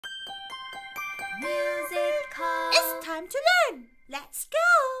Musicall. It's time to learn. Let's go.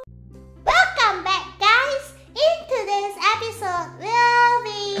 Welcome back, guys. In today's episode, we'll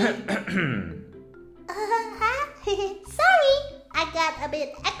be... Sorry, I got a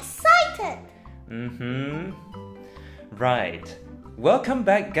bit excited. Right. Welcome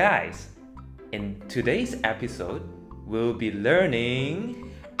back, guys. In today's episode, we'll be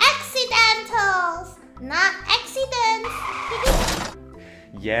learning... Accidentals, not accidents.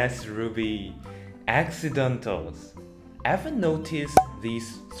 Yes, Ruby. Accidentals. Ever notice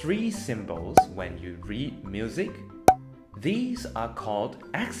these three symbols when you read music? These are called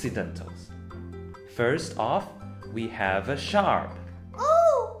accidentals. First off, we have a sharp.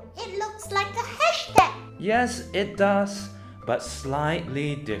 Oh, it looks like a hashtag. Yes, it does, but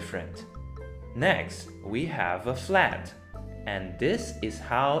slightly different. Next, we have a flat, and this is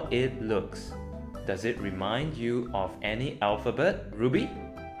how it looks. Does it remind you of any alphabet, Ruby?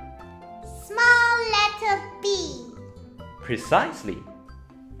 Small letter B. Precisely.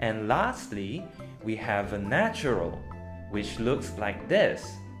 And lastly, we have a natural, which looks like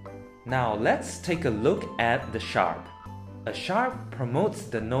this. Now let's take a look at the sharp. A sharp promotes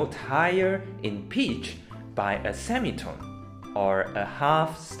the note higher in pitch by a semitone or a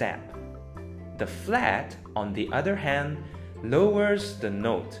half step. The flat, on the other hand, lowers the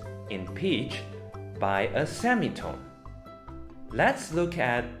note in pitch by a semitone. Let's look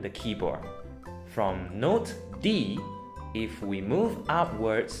at the keyboard. From note D, if we move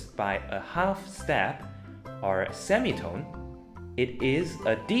upwards by a half step or a semitone, it is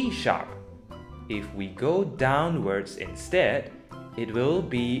a D sharp. If we go downwards instead, it will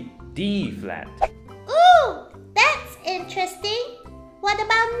be D flat. Ooh, that's interesting. What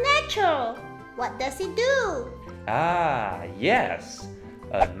about natural? What does it do? Ah, yes.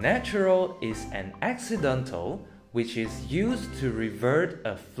 A natural is an accidental which is used to revert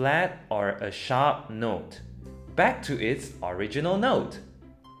a flat or a sharp note back to its original note.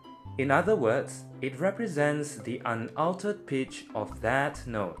 In other words, it represents the unaltered pitch of that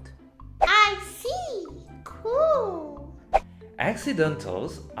note. I see. Cool.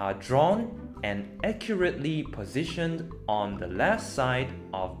 Accidentals are drawn and accurately positioned on the left side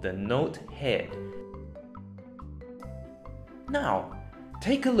of the note head. Now,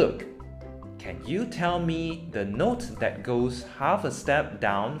 take a look. Can you tell me the note that goes half a step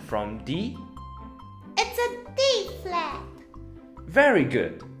down from D? It's a D flat. Very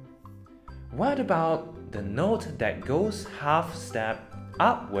good. What about the note that goes half step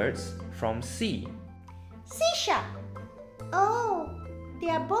upwards from C? C sharp. Oh, they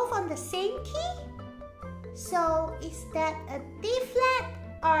are both on the same key? So is that a D flat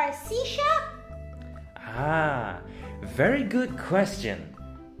or a C sharp? Ah, very good question.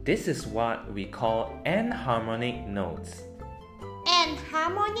 This is what we call enharmonic notes.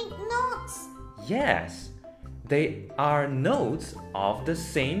 Enharmonic notes? Yes, they are notes of the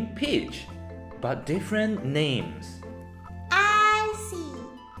same pitch, but different names. I see.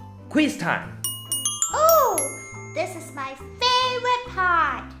 Quiz time! Oh, this is my favorite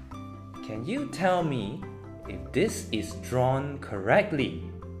part. Can you tell me if this is drawn correctly?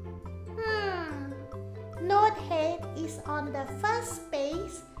 Note head is on the first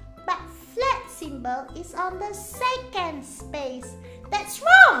space, but flat symbol is on the second space. That's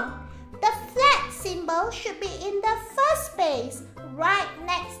wrong! The flat symbol should be in the first space, right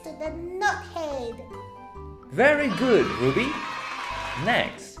next to the note head. Very good, Ruby.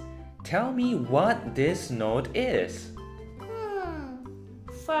 Next, tell me what this note is.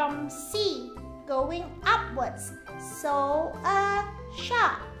 From C, going upwards, so a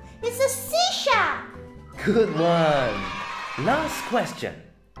sharp. It's a C sharp. Good one. Last question.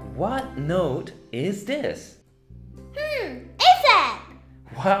 What note is this? A flat.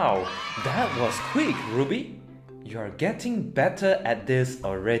 Wow, that was quick, Ruby. You're getting better at this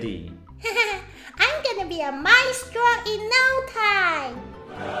already. I'm gonna be a maestro in no time.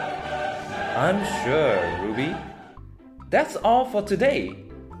 I'm sure, Ruby. That's all for today.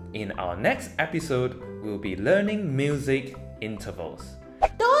 In our next episode, we'll be learning music intervals.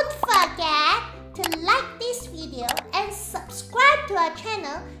 Don't forget to like this video and subscribe to our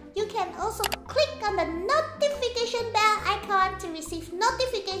channel. You can also click on the notification bell icon to receive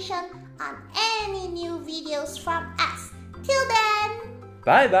notification on any new videos from us. Till then,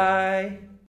 Bye-bye.